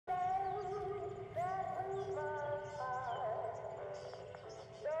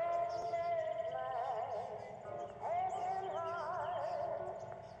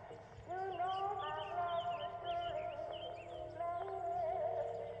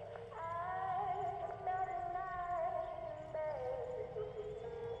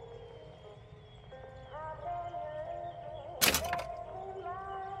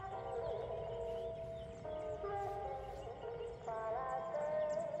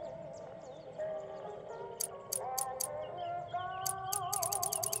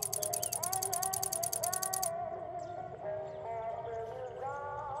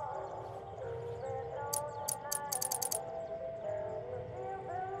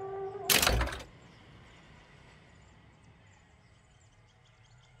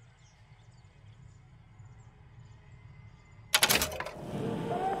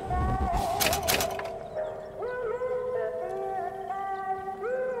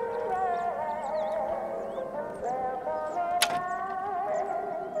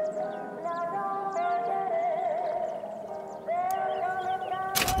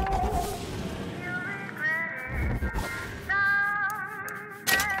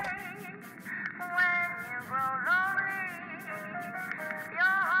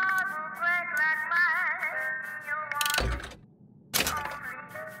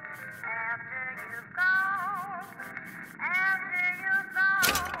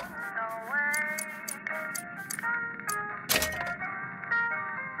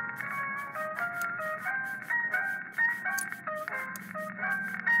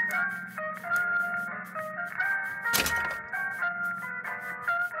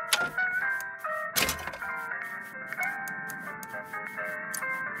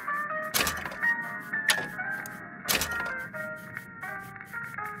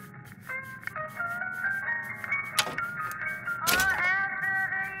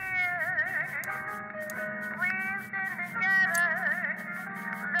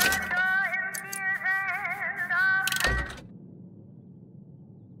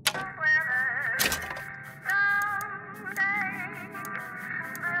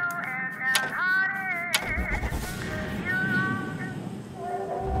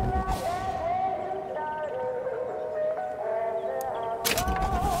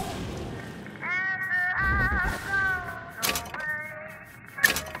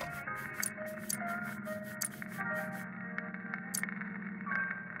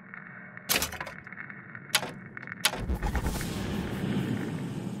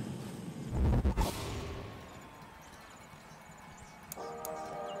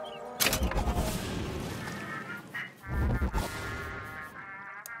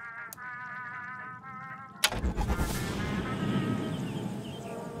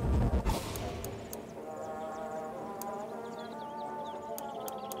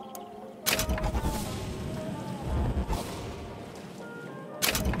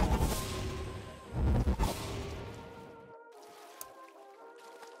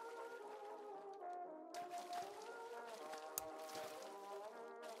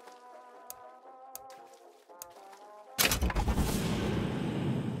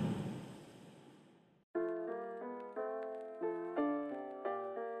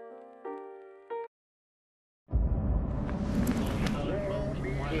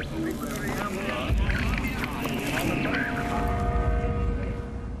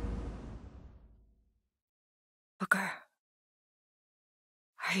Booker,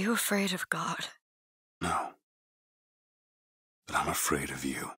 are you afraid of God? No. But I'm afraid of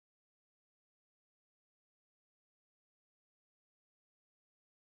you.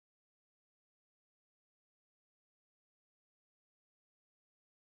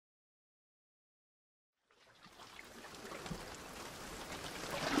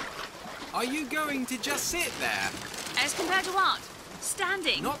 Are you going to just sit there? As compared to what?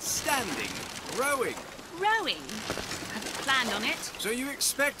 Standing? Not standing. Rowing. Rowing? I've planned on it. So you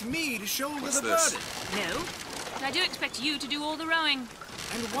expect me to shoulder What's the this? burden? No. But I do expect you to do all the rowing.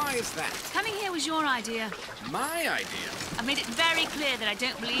 And why is that? Coming here was your idea. My idea? I've made it very clear that I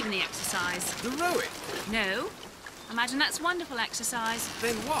don't believe in the exercise. The rowing? No. Imagine that's wonderful exercise.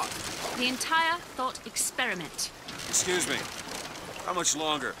 Then what? The entire thought experiment. Excuse me. How much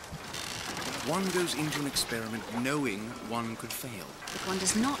longer? One goes into an experiment knowing one could fail. But one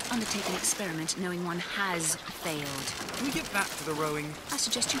does not undertake an experiment knowing one has failed. Can we get back to the rowing? I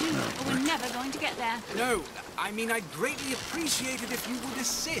suggest you do, or we're never going to get there. No, I mean, I'd greatly appreciate it if you would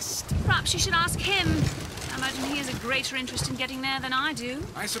assist. Perhaps you should ask him. I imagine he has a greater interest in getting there than I do.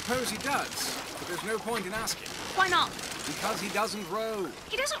 I suppose he does, but there's no point in asking. Why not? Because he doesn't row.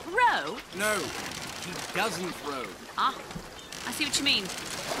 He doesn't row? No, he doesn't row. Ah, I see what you mean.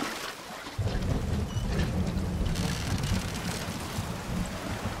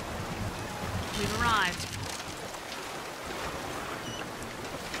 We've arrived.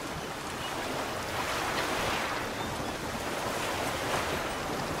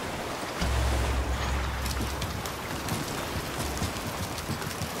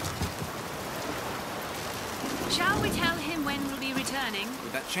 Shall we tell him when we'll be returning?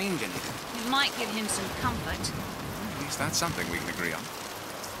 Would that change anything? It might give him some comfort. At least that's something we can agree on.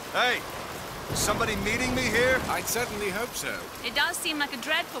 Hey! Is somebody meeting me here? I'd certainly hope so. It does seem like a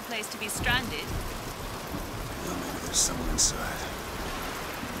dreadful place to be stranded. Well, maybe there's someone inside.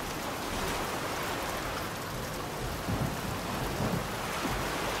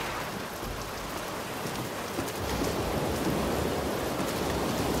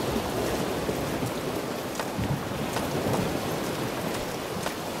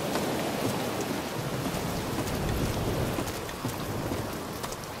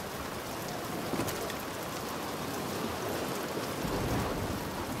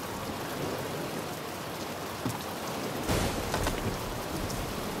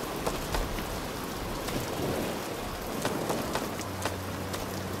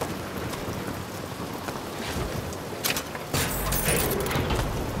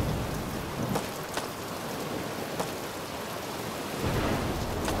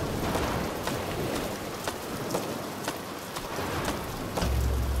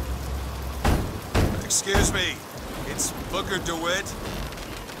 Excuse me, it's Booker DeWitt.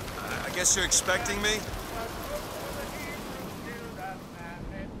 I guess you're expecting me?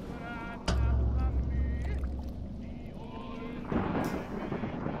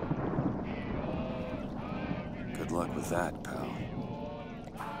 Good luck with that, pal.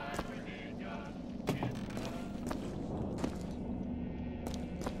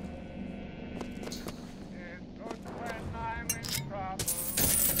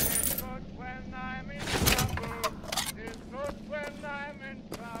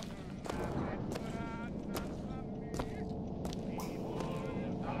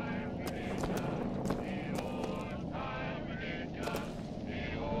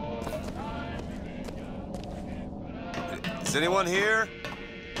 Is anyone here?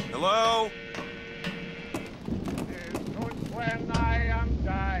 Hello? It's good when I am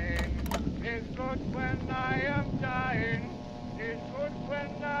dying. It's good when I am dying. It's good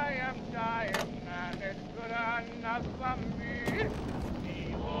when I am dying. And it's good enough for me. The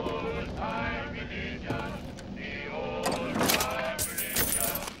old time religion. The old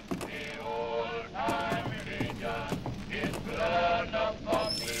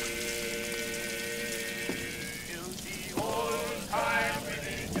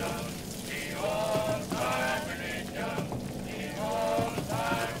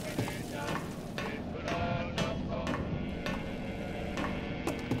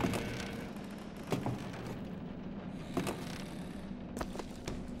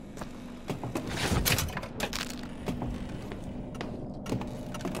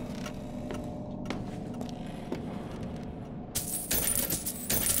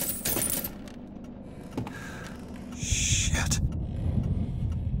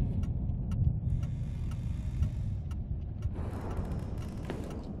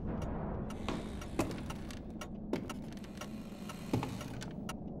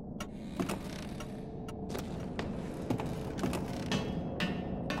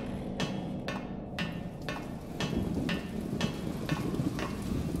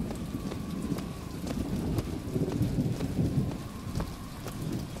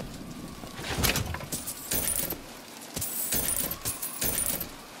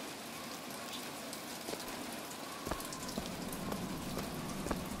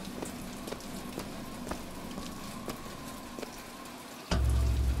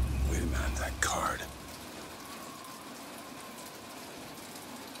Wait a minute, that card.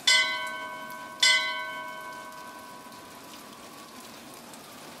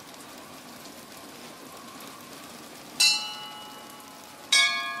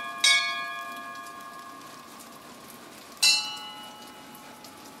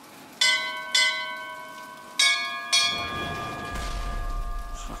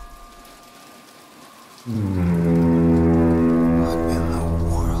 What in the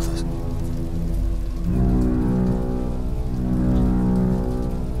world is...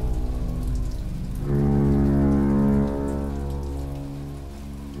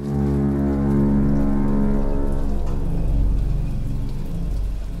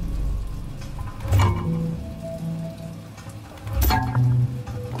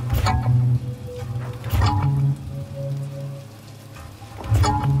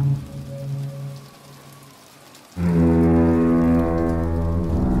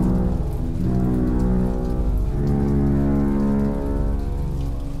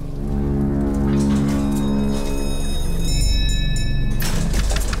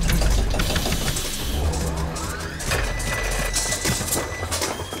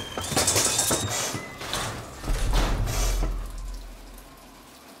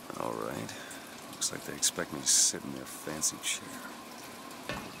 All right. Looks like they expect me to sit in their fancy chair.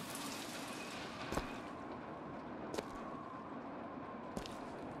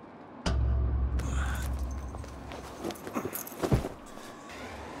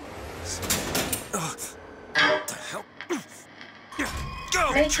 What the hell?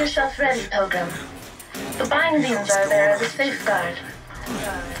 Go! Make yourself ready, Pilgrim. The bindings are there as a safeguard.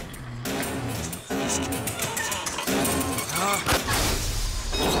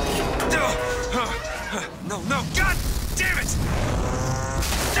 No, no, God damn it!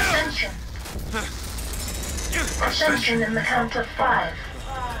 Ascension. Ascension in the count of 5.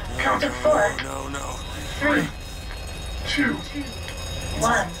 Count of 4. No, no. 3, 2,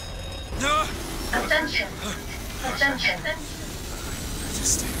 1. No! Ascension. Ascension.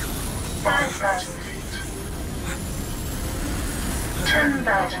 Just stay calm. 5,000 feet.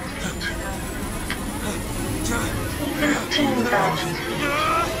 10,000 feet. 15,000 feet.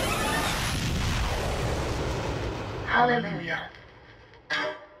 Hallelujah.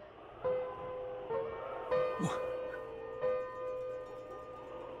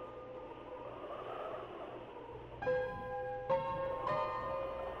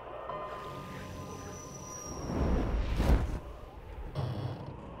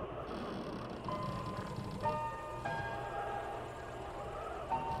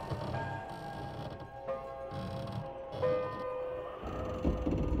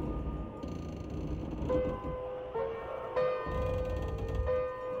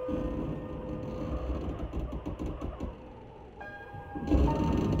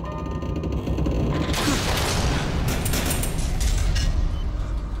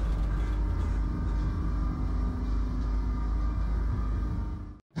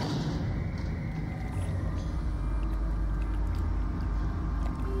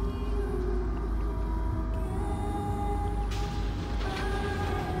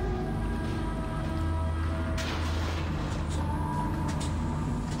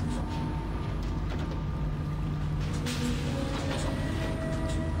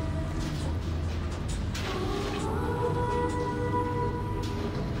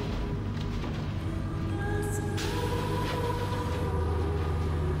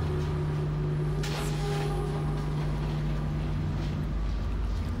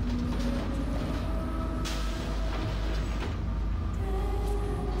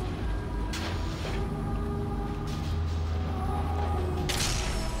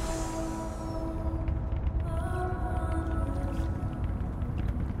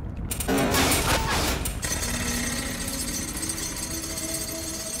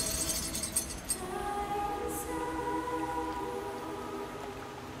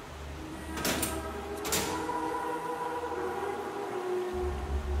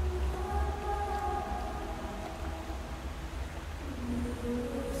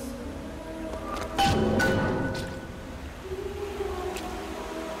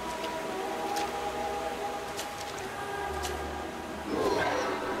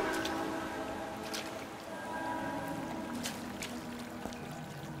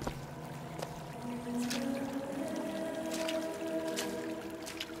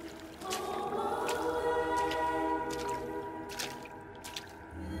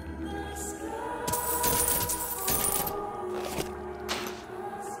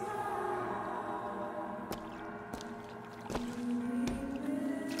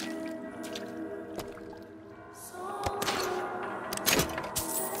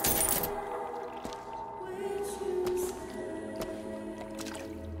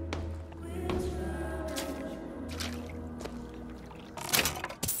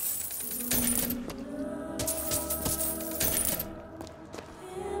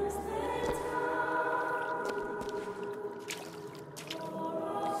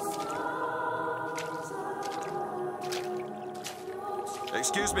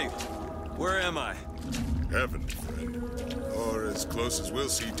 Excuse me, where am I? Heaven, friend. Or as close as we'll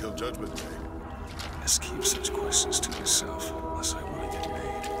see till Judgment Day. Best keep such questions to yourself, unless I want to get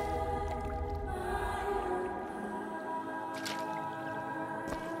paid.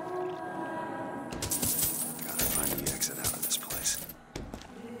 Gotta find the exit out of this place.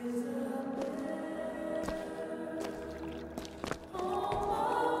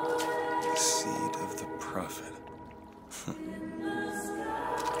 The seed of the prophet.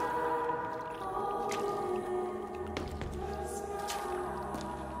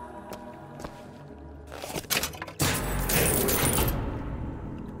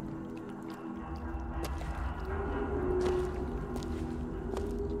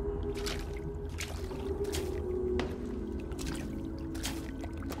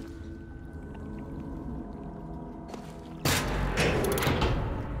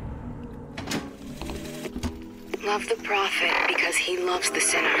 Love the prophet because he loves the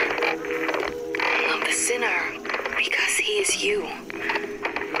sinner. Love the sinner because he is you.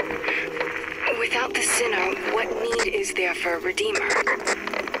 Without the sinner, what need is there for a redeemer?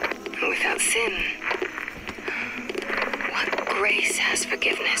 Without sin, what grace has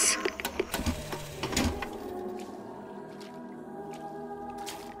forgiveness?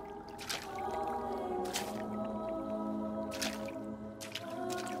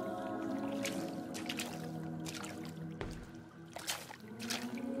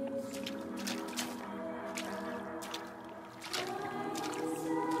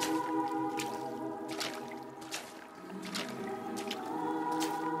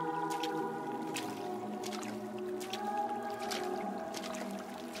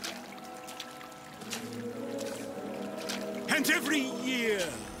 And every year,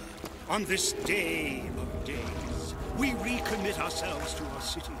 on this day of days, we recommit ourselves to our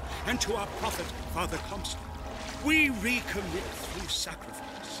city and to our prophet, Father Comstock. We recommit through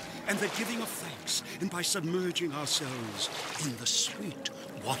sacrifice and the giving of thanks, and by submerging ourselves in the sweet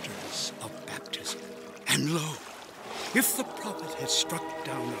waters of baptism. And lo, if the prophet had struck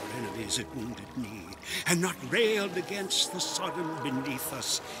down our enemies at Wounded Knee and not railed against the Sodom beneath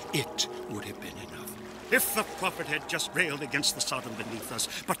us, it would have been enough. If the prophet had just railed against the Sodom beneath us,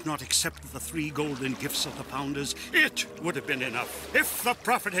 but not accepted the 3 golden gifts of the founders, it would have been enough. If the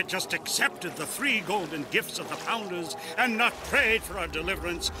prophet had just accepted the 3 golden gifts of the founders and not prayed for our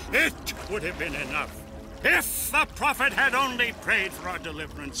deliverance, it would have been enough. If the prophet had only prayed for our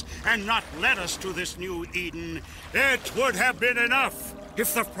deliverance and not led us to this new Eden, it would have been enough.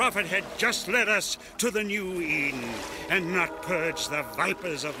 If the prophet had just led us to the new Eden and not purged the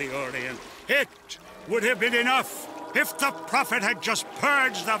vipers of the Orient, it would have been enough. If the prophet had just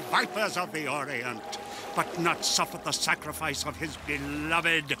purged the vipers of the Orient, but not suffered the sacrifice of his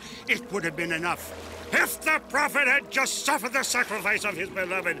beloved, it would have been enough. If the prophet had just suffered the sacrifice of his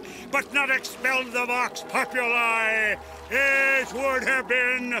beloved, but not expelled the vox populi, it would have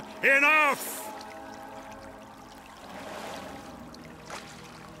been enough.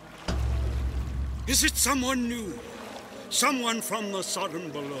 Is it someone new? Someone from the Sodom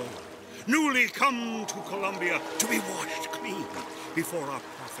below? Newly come to Columbia to be washed clean before our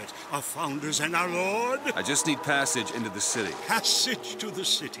prophet, our founders, and our Lord? I just need passage into the city. Passage to the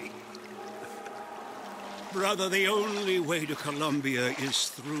city. Brother, the only way to Columbia is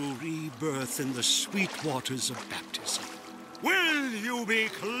through rebirth in the sweet waters of baptism. Will you be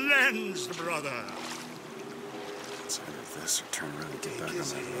cleansed, brother? It's either this or turn around and get back on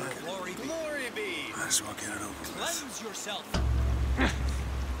that rocket. Glory be! Might as well get it over with. Cleanse yourself.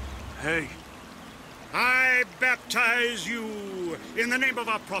 Hey. I baptize you in the name of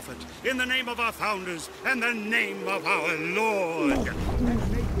our prophet, in the name of our founders, and the name of our Lord.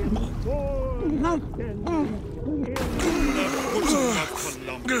 And make him born in the bosom of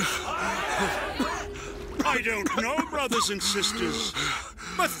Columbia. I don't know, brothers and sisters,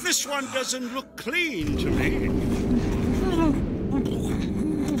 but this one doesn't look clean to me.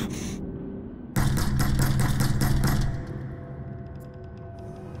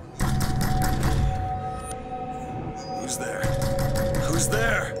 Who's there? Who's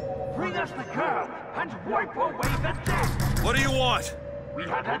there? Bring us the girl and wipe away the debt. What do you want? We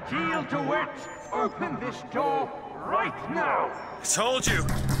had a deal to it. Open this door right now. I told you.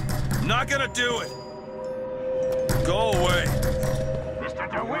 I'm not gonna do it. Go away. Mr.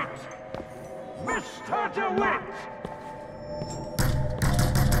 DeWitt! Mr. DeWitt!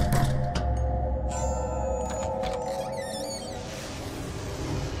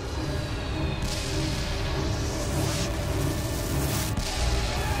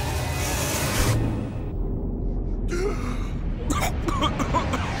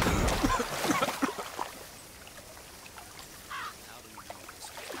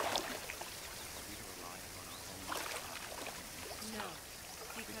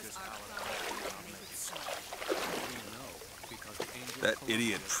 That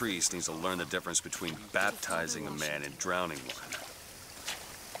idiot priest needs to learn the difference between baptizing a man and drowning one.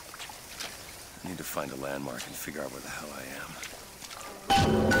 I need to find a landmark and figure out where the hell I am.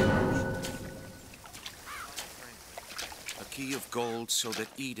 A key of gold so that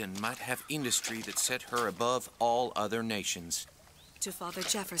Eden might have industry that set her above all other nations. To Father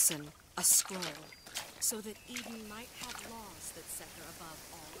Jefferson, a scroll, so that Eden might have laws that set her above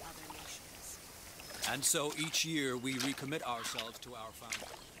all other nations. And so each year we recommit ourselves to our founder.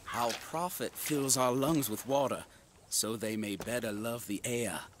 Our prophet fills our lungs with water, so they may better love the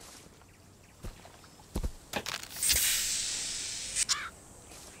air.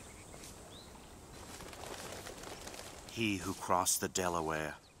 He who crossed the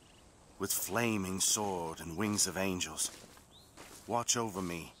Delaware, with flaming sword and wings of angels, watch over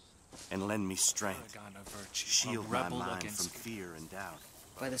me and lend me strength. Shield my mind from fear and doubt.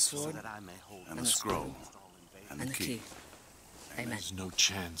 By the sword, so that I may hold and the scroll, and the key. Amen. There's no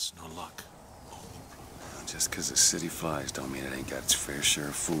chance, no luck. Just because the city flies don't mean it ain't got its fair share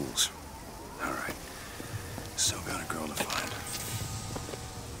of fools. All right. Still got a girl to find.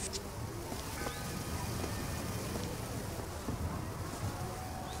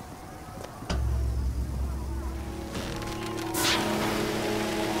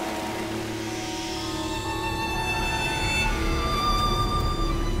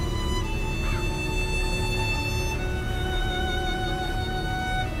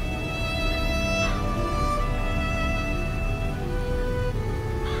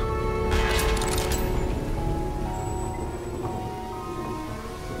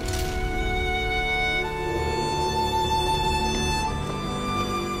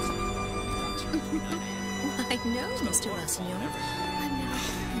 I know, Mr. Rossignol. I've never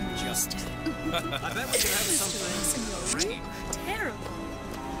been just. I bet we could have some rain. Terrible.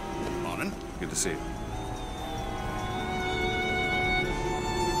 Morning. Good to see you.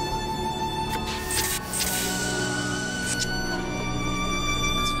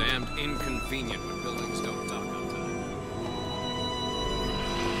 It's damned inconvenient when buildings don't dock on time.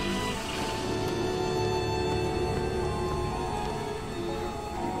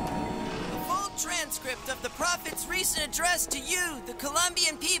 Transcript of the Prophet's recent address to you, the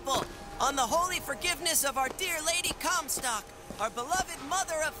Colombian people, on the holy forgiveness of our dear Lady Comstock, our beloved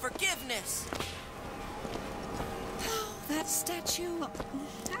Mother of Forgiveness. That statue,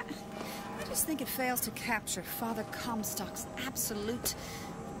 I just think it fails to capture Father Comstock's absolute,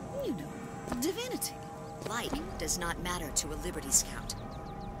 divinity. Like does not matter to a Liberty Scout.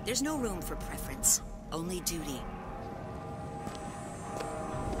 There's no room for preference, only duty.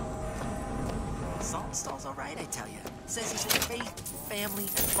 Saltonstall's all right, I tell you. Says he's in faith, family,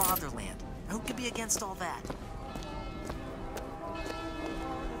 and fatherland. Who could be against all that?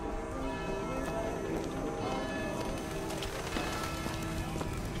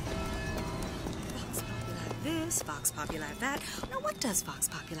 Vox Populi this, Vox Populi that. Now, what does Vox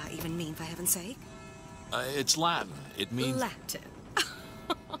Populi even mean, for heaven's sake? It's Latin. It means... Latin.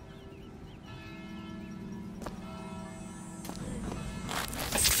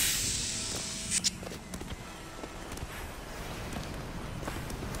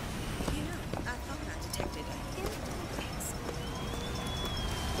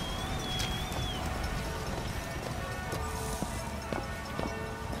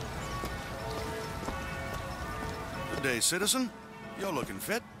 Good day, citizen. You're looking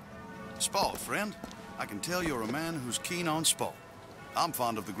fit. Sport, friend. I can tell you're a man who's keen on sport. I'm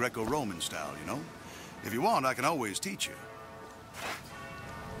fond of the Greco-Roman style, you know. If you want, I can always teach you.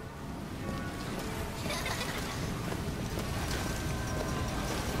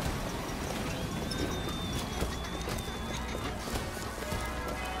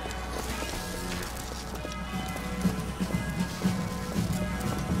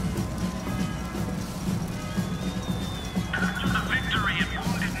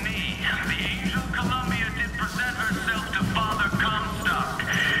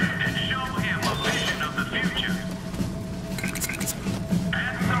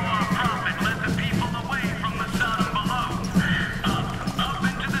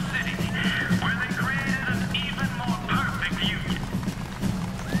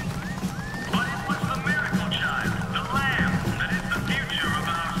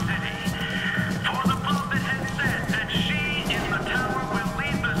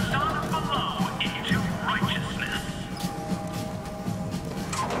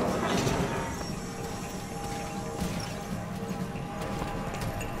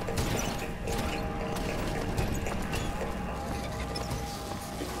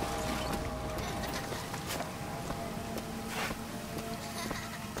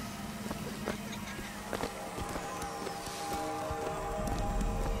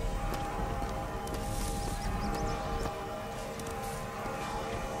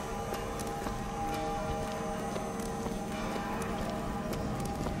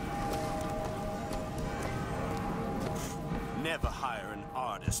 never hire an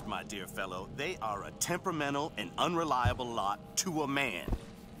artist, my dear fellow. They are a temperamental and unreliable lot to a man.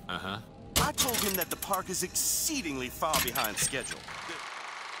 Uh-huh. I told him that the park is exceedingly far behind schedule.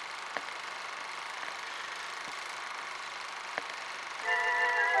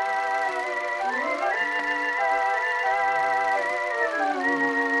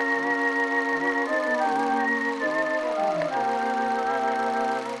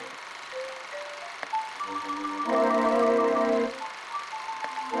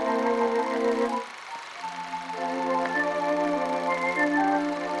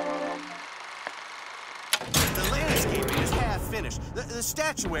 The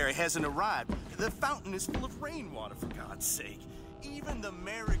statuary hasn't arrived. The fountain is full of rainwater, for God's sake. Even the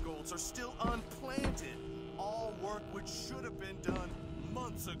marigolds are still unplanted. All work which should have been done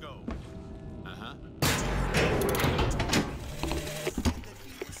months ago. Uh-huh.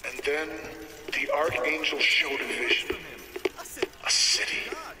 And then the Archangel showed a vision. A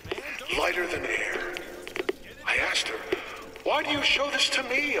city, lighter than air. I asked her, "Why do you show this to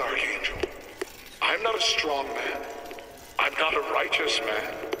me, Archangel? I'm not a strong man. I'm not a righteous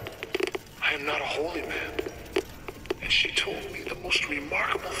man. I am not a holy man." And she told me the most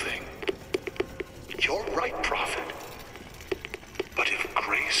remarkable thing. "You're right, prophet. But if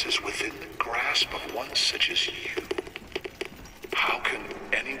grace is within the grasp of one such as you, how can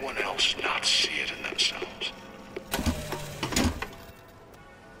anyone else not see it in themselves?"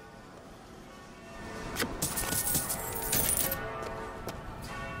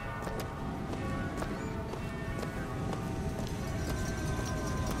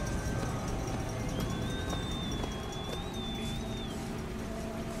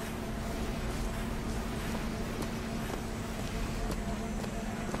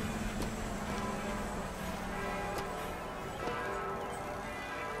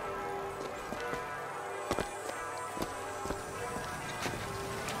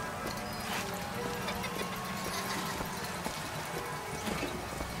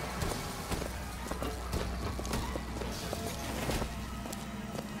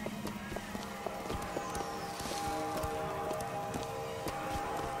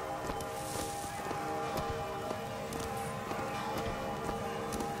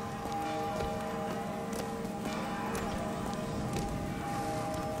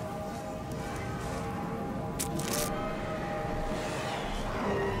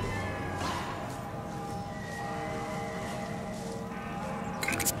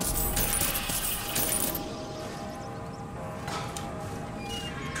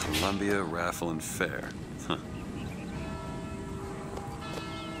 Columbia Raffle and Fair. Huh.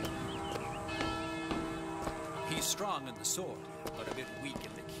 He's strong in the sword, but a bit weak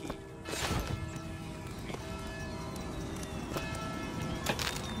in the key.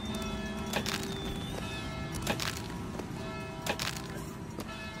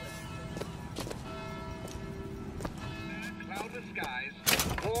 Cloudless skies,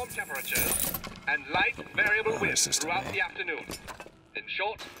 warm temperatures, and light variable winds throughout the afternoon. In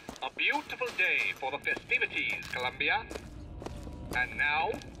short, a beautiful day for the festivities, Columbia. And now,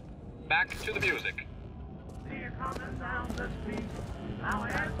 back to the music. Here comes down the street. Now I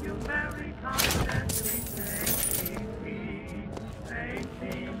ask you very confidently, take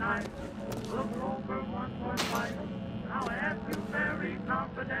me nice. Look over once or twice. Now I ask you very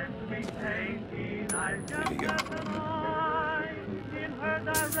confidently, take me nice. Just as an eye in her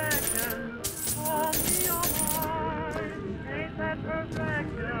direction. Oh, me, oh, my, ain't that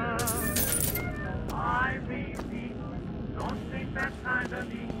perfection? I repeat, don't think that's kind of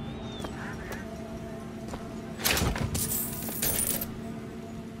neat.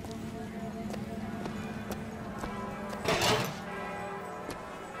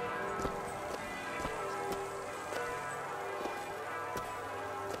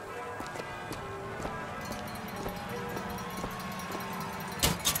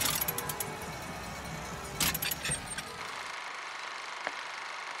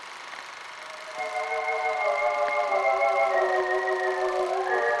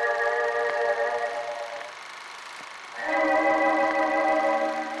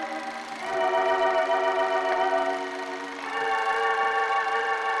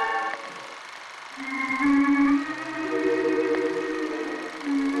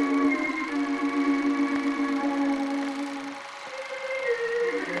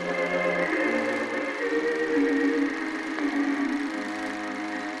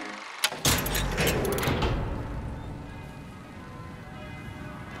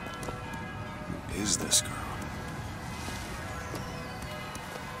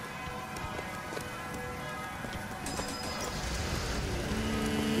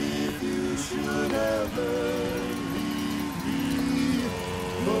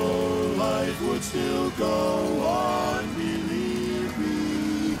 would still go on, believe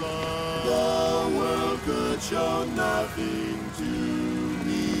me. The world could show nothing to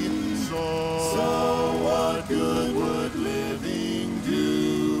me. So what good would living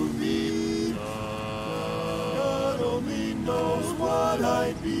do me? God only knows what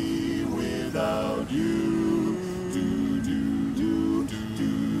I'd be without you.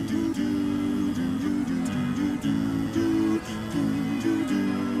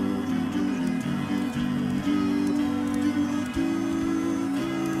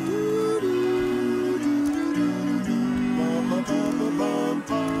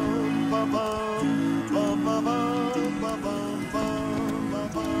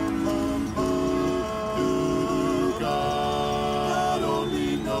 God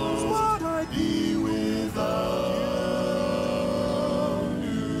only knows what I'd be without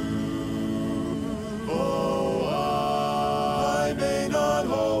you. Oh, I may not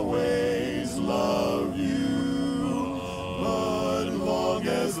always love you, but long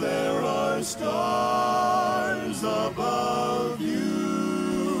as there are stars above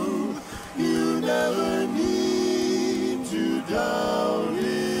you, you never need to doubt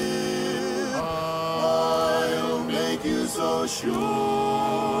it. I'll make you so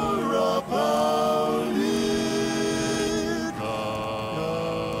sure about it.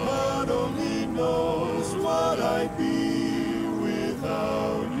 God only knows what I'd be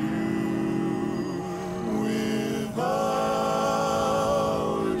without you. Without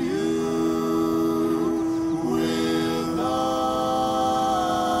you. Without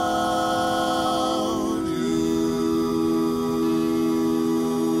you.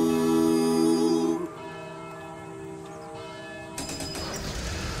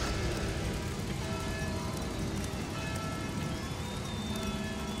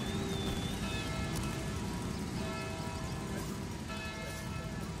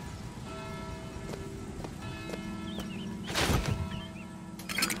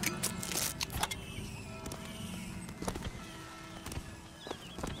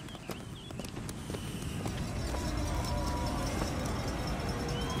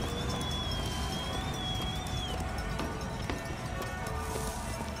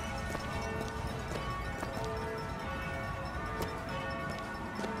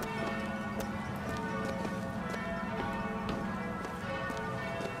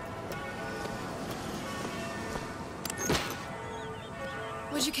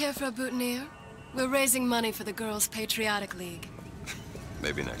 Would you care for a boutonniere? We're raising money for the Girls' Patriotic League.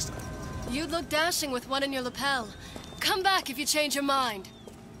 Maybe next time. You'd look dashing with one in your lapel. Come back if you change your mind.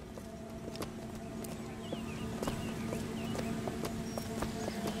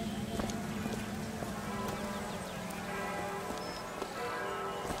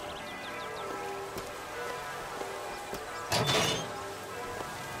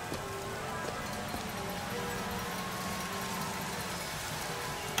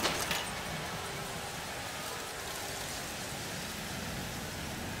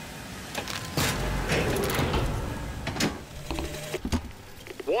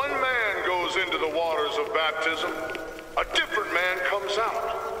 One man goes into the waters of baptism, a different man comes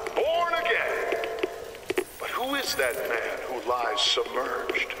out, born again. But who is that man who lies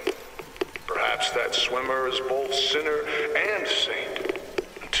submerged? Perhaps that swimmer is both sinner and saint,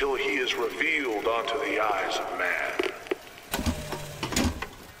 until he is revealed unto the eyes of man.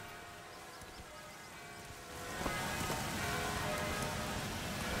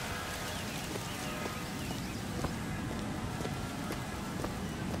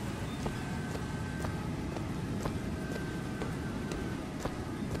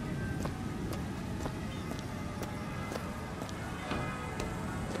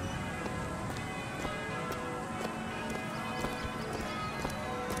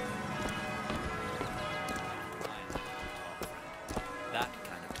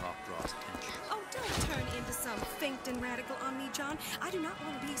 And radical on me, John. I do not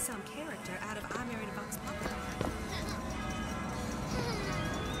want to be some character out of I Married a Vox Puppet.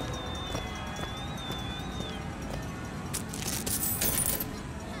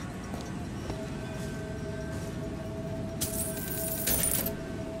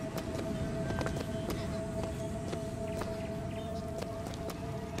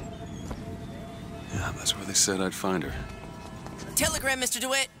 Yeah, that's where they said I'd find her. Telegram, Mr.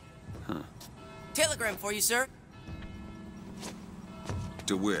 DeWitt. Huh. Telegram for you, sir.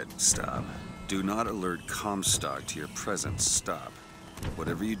 DeWitt, stop. Do not alert Comstock to your presence. Stop.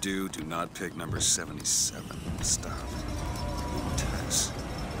 Whatever you do, do not pick number 77. Stop. Tess.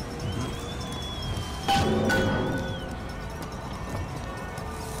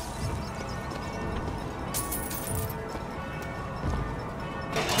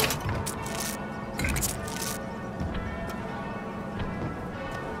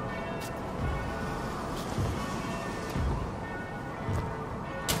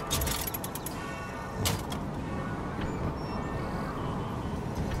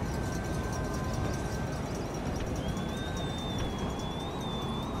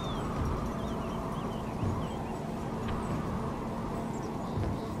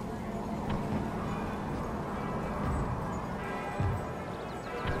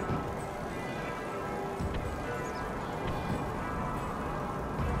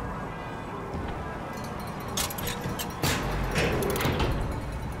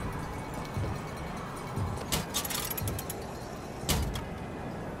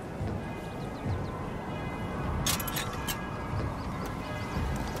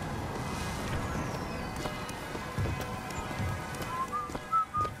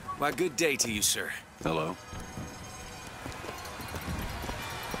 Why, good day to you, sir. Hello.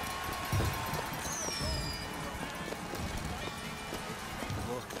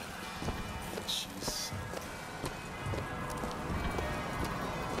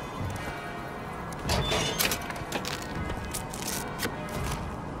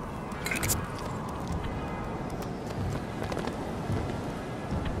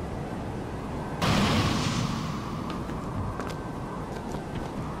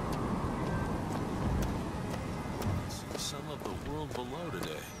 Some of the world below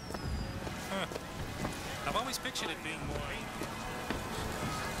today. Huh. I've always pictured it being more...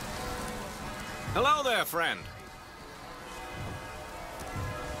 Hello there, friend.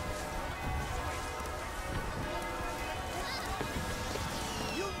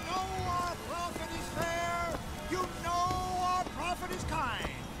 You know our prophet is fair. You know our prophet is kind.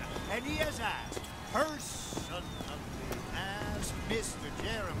 And he has asked, personally asked Mr.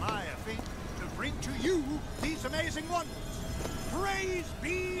 Jeremiah Fink to bring to you these amazing wonders. Praise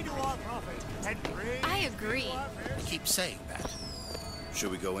be to our prophet, and praise I agree. be to our fair... You keep saying that. Should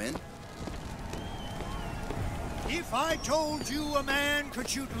we go in? If I told you a man could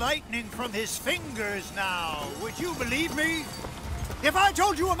shoot lightning from his fingers now, would you believe me? If I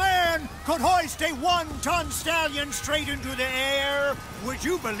told you a man could hoist a 1-ton stallion straight into the air, would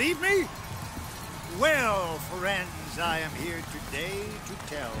you believe me? Well, friends, I am here today to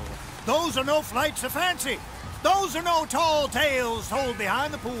tell. Those are no flights of fancy. Those are no tall tales told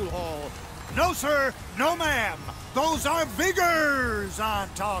behind the pool hall. No, sir, no, ma'am. Those are vigors I'm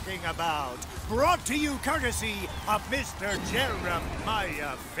talking about. Brought to you courtesy of Mr.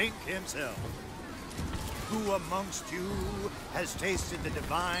 Jeremiah Fink himself. Who amongst you has tasted the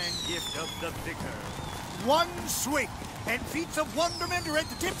divine gift of the vicar? One swig, and feats of wonderment are at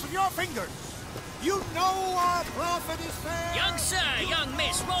the tips of your fingers. You know our prophet is fair. Young sir, young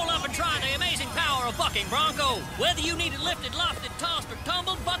miss, roll up and try the amazing power of bucking bronco. Whether you need it lifted, lofted, tossed, or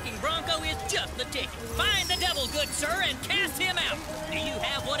tumbled, bucking bronco is just the ticket. Find the devil, good sir, and cast him out. Do you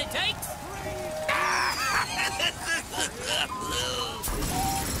have what it takes?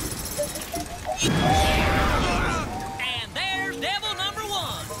 And there's devil number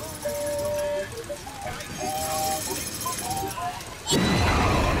one.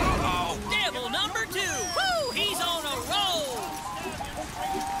 Devil number two. Woo! He's on a roll.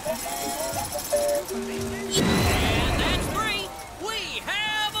 And that's three. We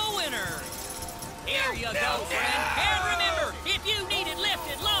have a winner. Here you go, friend. And remember, if you need it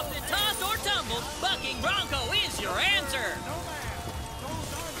lifted, lofted, tossed, or tumbled, bucking bronco is your answer.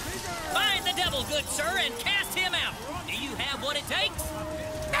 Find the devil, good sir, and cast him out. Do you have what it takes?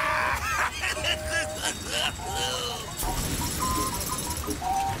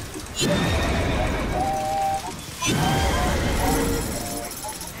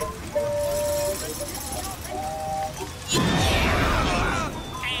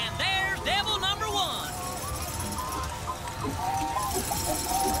 And there's devil number one.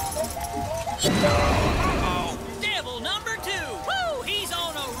 Devil number two. Woo! He's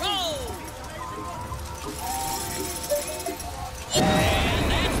on a roll.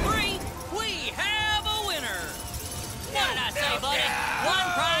 And that's three. We have a winner. What did I say, buddy?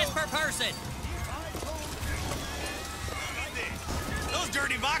 One prize per person. Those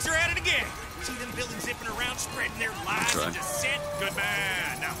dirty Vox are at it again. See them villains zipping around, spreading their lies and dissent? Good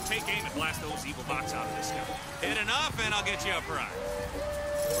man. Now take aim and blast those evil Vox out of the sky. Hit enough and I'll get you a prize.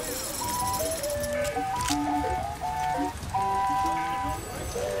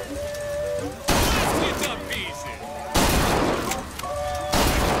 Let's get the pieces.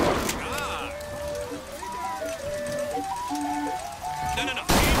 God. No.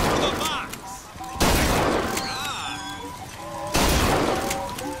 Aim for the Vox.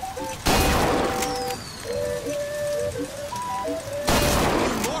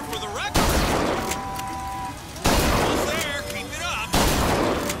 More for the record. Almost there. Keep it up.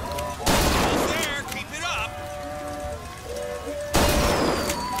 Almost there. Keep it up.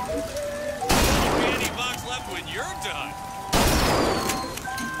 Won't be any Vox left when you're done.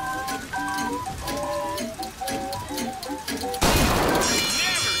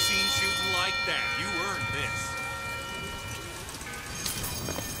 Never seen shooting like that. You earned this.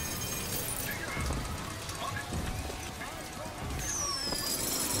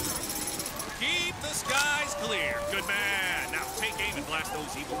 Keep the skies clear. Good man. Now take aim and blast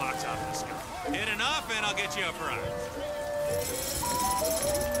those evil Vox out of the sky. Hit enough and I'll get you a prize.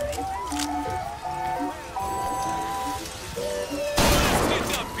 Let's get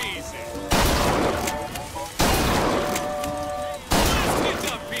the pieces. Let's get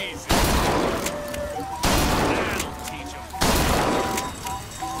the pieces. That'll teach 'em.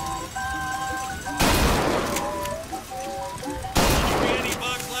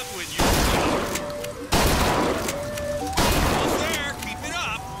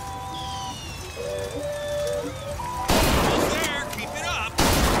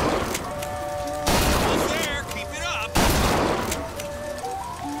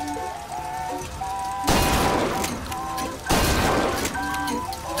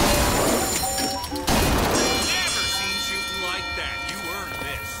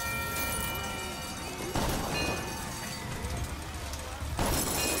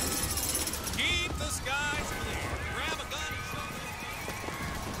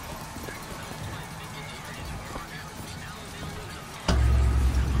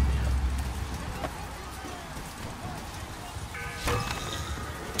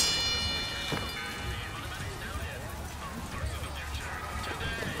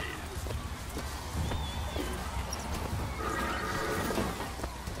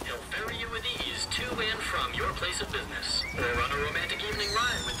 from your place of business, or on a romantic evening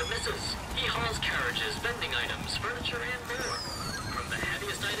ride with the missus. He hauls carriages, vending items, furniture, and more. From the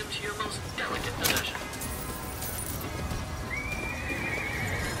heaviest item to your most delicate possession.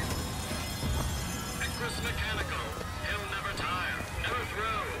 Chris Mechanical. He'll never tire, never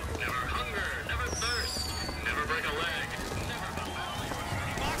throw, never hunger, never thirst, never break a leg, never befoul your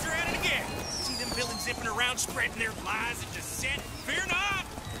Boxer at it again. See them villains zipping around, spreading their lies and dissent? Fear not!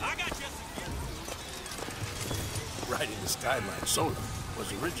 I got just a few. Riding the Skyline Solar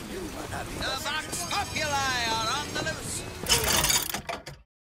was originated by Adam. The Vox Populi are on the loose.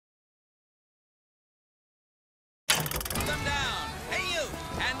 Put them down. Hey you,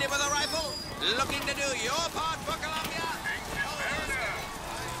 handy with a rifle, looking to do your part for Columbia?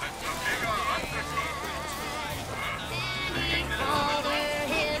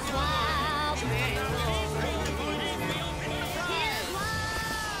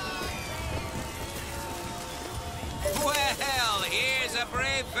 Well, here's a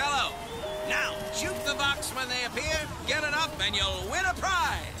brave fellow. Now, shoot the Vox when they appear, get it up, and you'll win a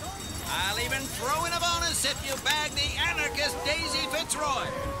prize. I'll even throw in a bonus if you bag the anarchist Daisy Fitzroy.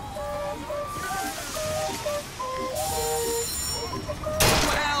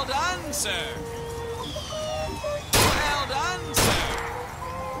 Well done, sir. Well done, sir.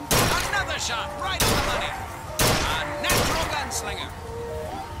 Another shot right on the money. A natural gunslinger.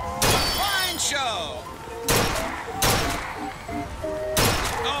 Fine show.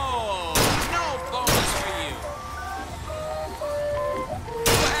 Oh, no bonus for you.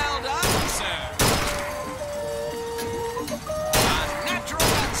 Well done, sir. A natural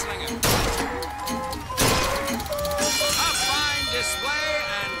gunslinger. A fine display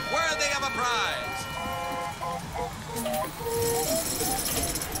and worthy of a prize.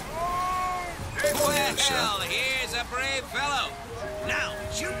 Well, here's a brave fellow. Now,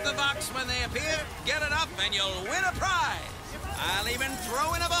 shoot the Vox when they appear, get it up, and you'll win a prize. I'll even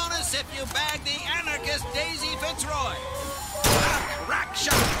throw in a bonus if you bag the anarchist Daisy Fitzroy. A crack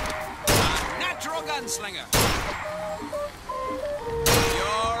shot. A natural gunslinger.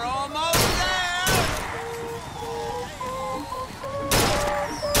 You're almost there.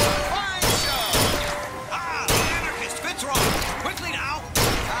 Fine show. Ah, the anarchist Fitzroy. Quickly now.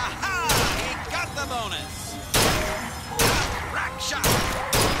 Aha, he got the bonus. A crack shot.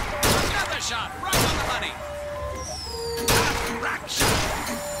 Another shot right on the money. Rack shot.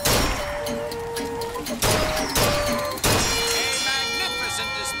 A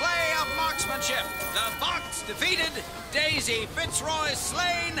magnificent display of marksmanship. The Vox defeated, Daisy Fitzroy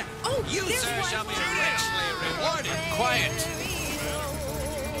slain. Oh, you, sir, shall be richly rewarded. Quiet.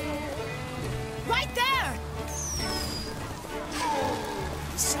 Right there!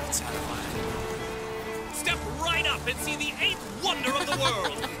 That's out of line. Step right up and see the eighth wonder of the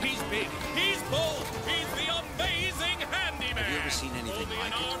world. He's big, he's bold, he's the amazing handyman. Have you ever seen anything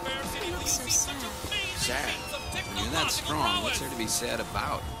like it? You look so sad. Sad? When you're that strong, what's there to be sad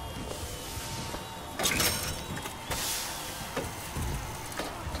about?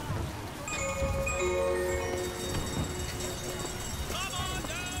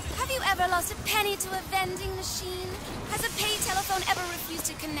 Have you ever lost a penny to a vending machine? Has a pay telephone ever refused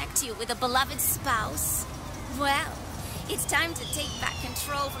to connect you with a beloved spouse? Well, it's time to take back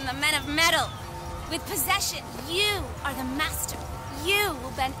control from the men of metal. With possession, you are the master. You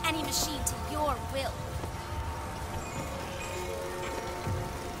will bend any machine to your will.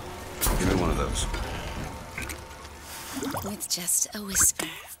 Give me one of those. With just a whisper,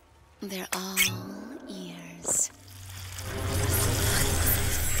 they're all ears.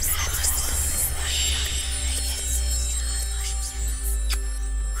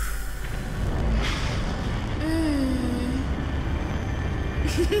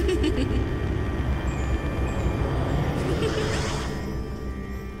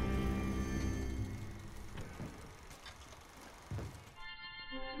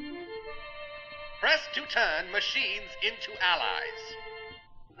 Press to turn machines into allies.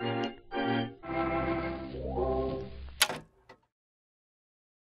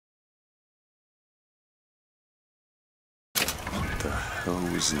 What the hell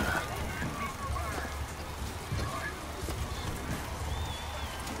was that?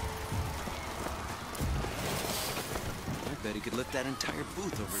 I bet he could lift that entire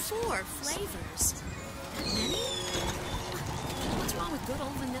booth over his 4 flavors. Many? What's wrong with good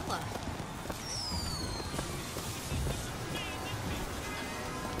old vanilla?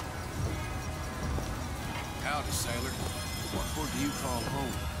 Howdy, sailor. What port do you call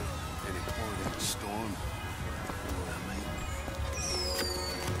home? Any port in a storm? You know what I mean?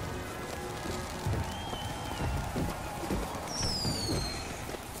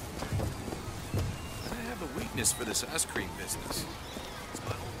 genius for this ice cream business.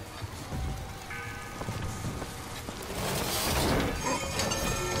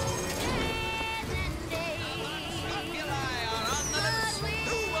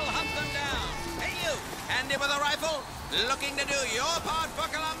 With a rifle, looking to do your part for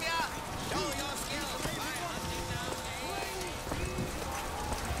Columbia? Show your skills by hunting down.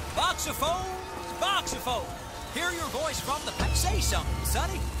 Voxophone! Voxophone! Hear your voice from the pack. Say something,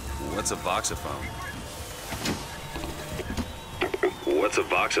 Sonny. What's a voxophone? What's a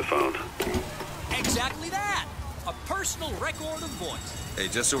voxophone? Exactly that. A personal record of voice. Hey,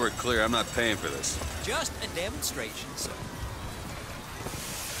 just so we're clear, I'm not paying for this. Just a demonstration, sir.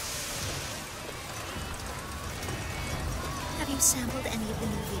 Have you sampled any of the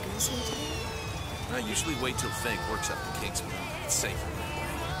new vigors here today? I usually wait till Fink works up the kinks with them. It's safer that way.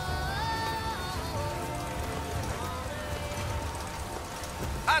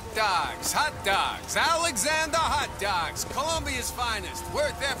 Hot dogs, hot dogs. Alexander hot dogs. Columbia's finest.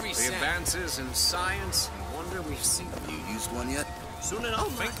 Worth every The cent. advances in science and wonder we've seen. You used one yet? Soon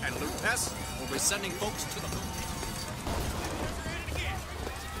enough, Fink and Lutess will be sending folks to the moon.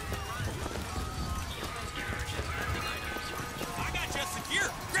 Secure.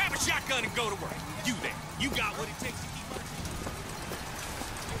 Grab a shotgun and go to work. You there. You got what it takes to keep our...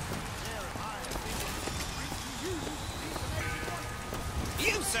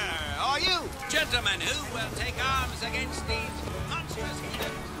 You, sir, or you, gentlemen, who will take arms against these monstrous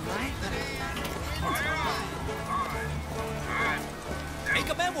heathens? Make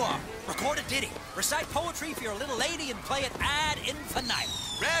a memoir. Record a ditty. Recite poetry for your little lady and play it ad infinitum.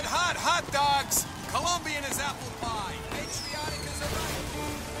 Red hot hot dogs. Colombian as apple pie. Patriotic as a right.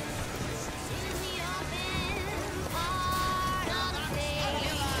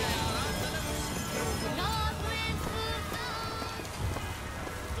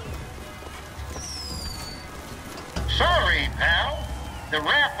 Sorry, pal. The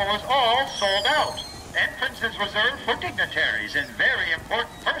raffle is all sold out. Entrance is reserved for dignitaries and very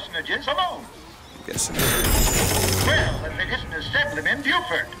important personages alone. Guessing. Well, if it isn't Assemblyman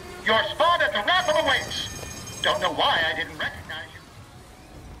Buford, your spot at the raffle awaits. Don't know why I didn't recognize you.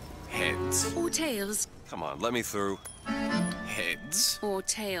 Heads. Or tails. Come on, let me through. Heads. Or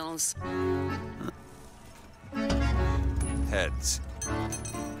tails. Heads.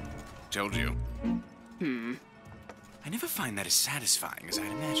 Told you. I never find that as satisfying as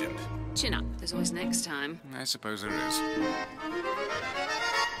I'd imagined. Chin up. There's always next time. I suppose there is.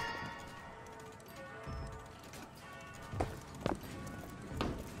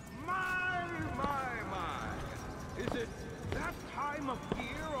 My. Is it that time of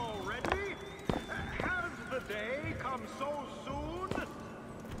year already? Has the day come so soon?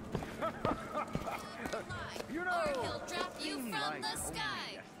 You know, Or he'll drop you from like the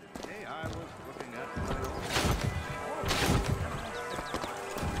sky. yesterday I was looking at my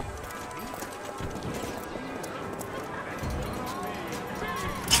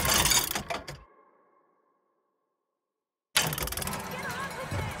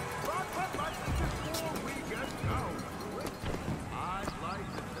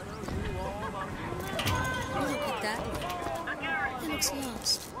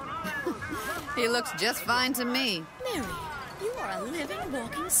He looks just fine to me. Mary, you are a living,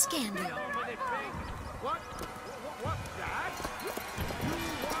 walking scandal. What's that?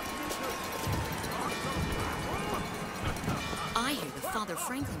 I hear the Father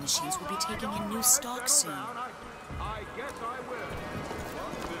Franklin machines will be taking in new stock soon. I guess I will.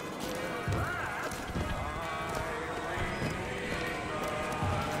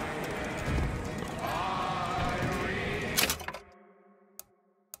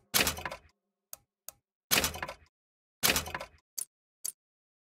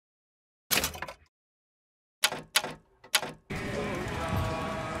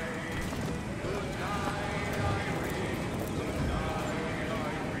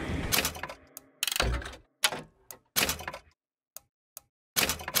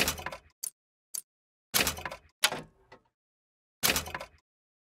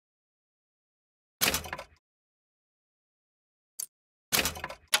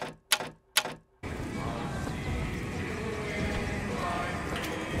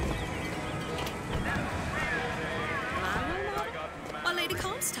 Lady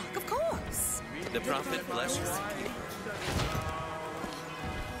Comstock, of course. The prophet bless her.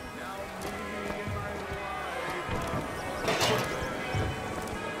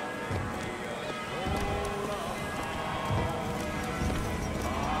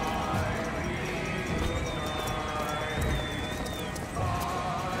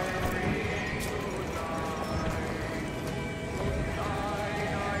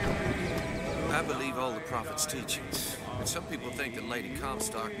 I believe all the Prophet's teachings. But some people think that Lady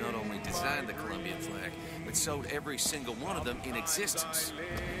Comstock not only designed the Colombian flag, but sewed every single one of them in existence.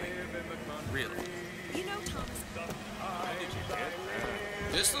 Really? You know, Thomas.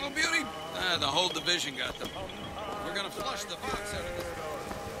 This little beauty? The whole division got them. We're gonna flush the fox out of this.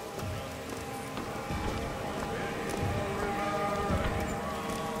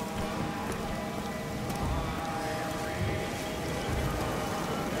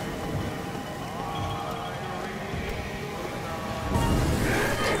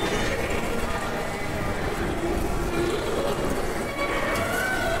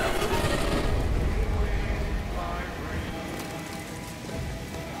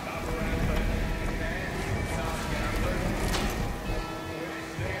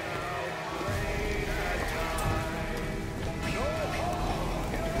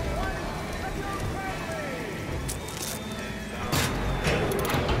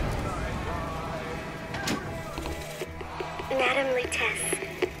 Madame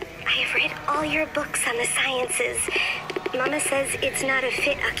Lutece, I have read all your books on the sciences. Mama says it's not a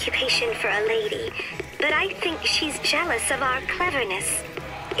fit occupation for a lady, but I think she's jealous of our cleverness.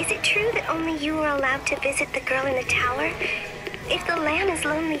 Is it true that only you were allowed to visit the girl in the tower? If the lamb is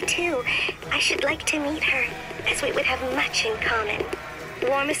lonely too, I should like to meet her, as we would have much in common.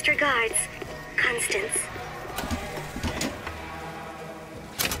 Warmest regards, Constance.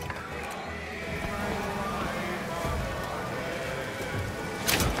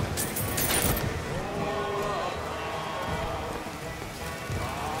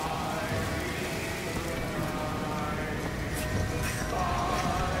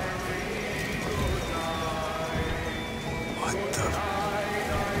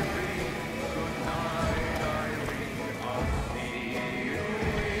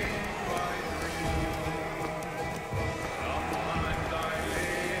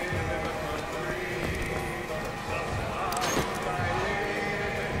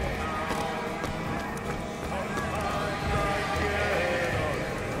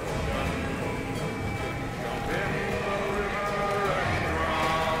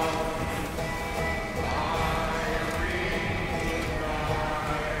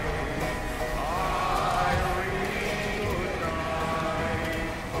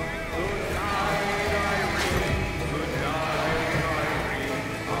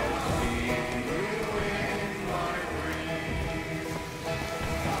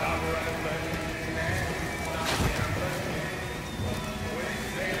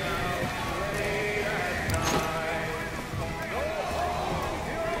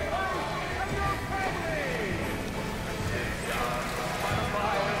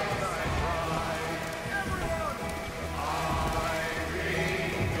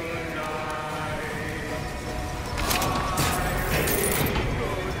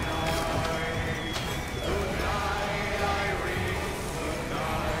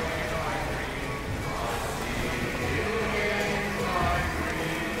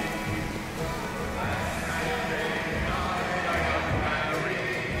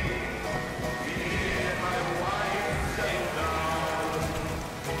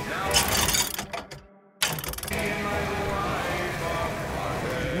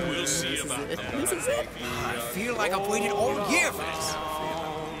 This is it. I feel like I've waited all year for this.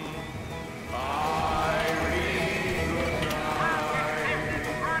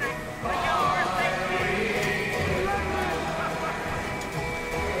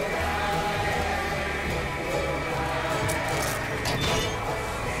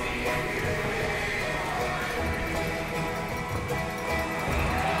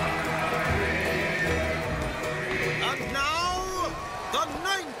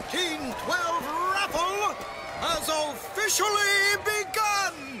 Officially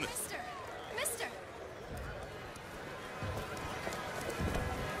begun! Mister!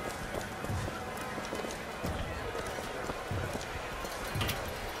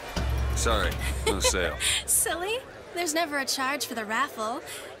 Sorry, no sale. Silly. There's never a charge for the raffle.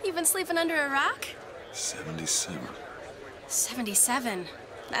 You've been sleeping under a rock? 77. 77.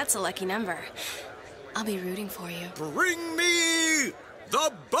 That's a lucky number. I'll be rooting for you. Bring me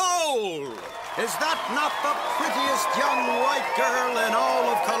the bowl! Is that not the prettiest young white girl in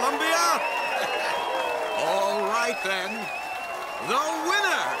all of Columbia? All right, then. The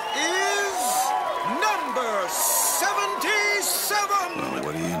winner is number 77! Well,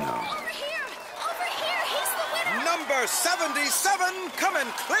 what do you know? Over here! Over here! He's the winner! Number 77, come and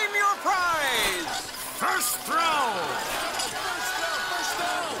claim your prize! First throw!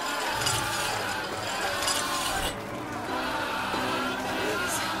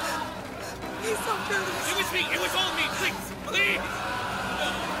 It was me! It was all me! Please! Please!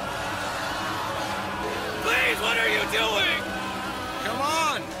 what are you doing? Come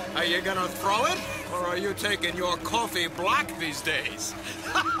on. Are you gonna throw it? Or are you taking your coffee black these days?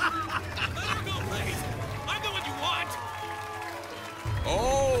 Let her go, please. I'm the one you want.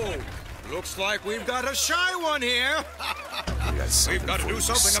 Oh, looks like we've got a shy one here. We've got to do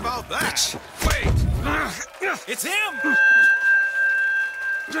something about that. Wait! It's him!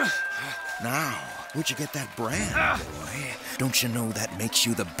 Now, where'd you get that brand, boy? Don't you know that makes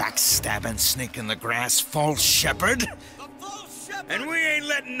you the backstabbing snake in the grass false shepherd? And we ain't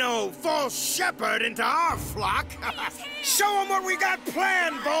letting no false shepherd into our flock. Show them what we got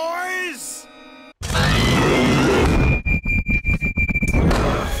planned, boys!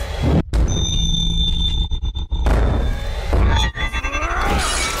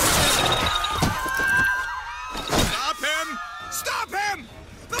 Stop him! Stop him!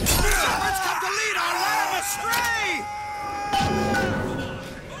 The false shepherd's come to lead our lamb astray!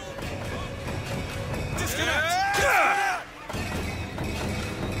 Disconnect!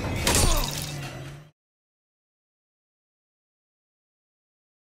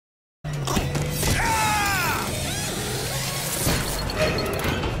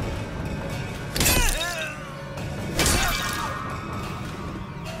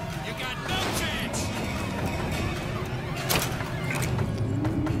 You got no chance!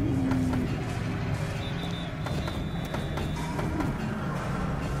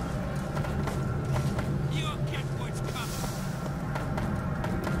 You'll get what's coming.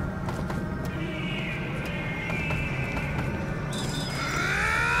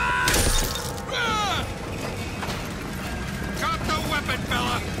 Drop the weapon,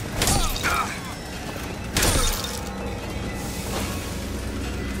 fella!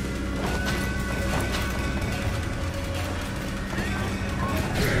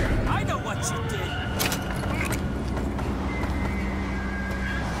 I know what you did.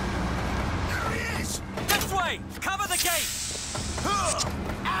 There he is! This way! Cover the gate!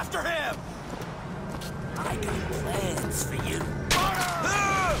 After him! I got plans for you.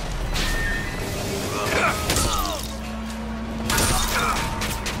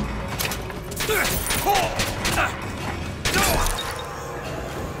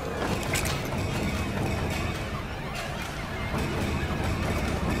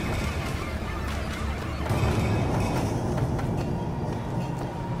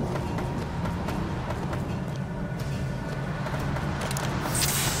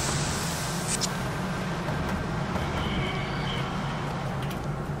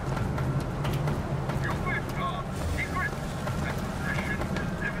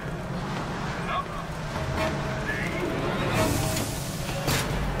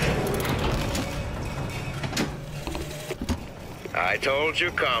 I told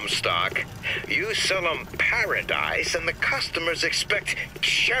you, Comstock. You sell 'em paradise, and the customers expect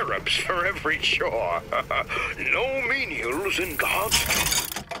cherubs for every chore. No menials in God's...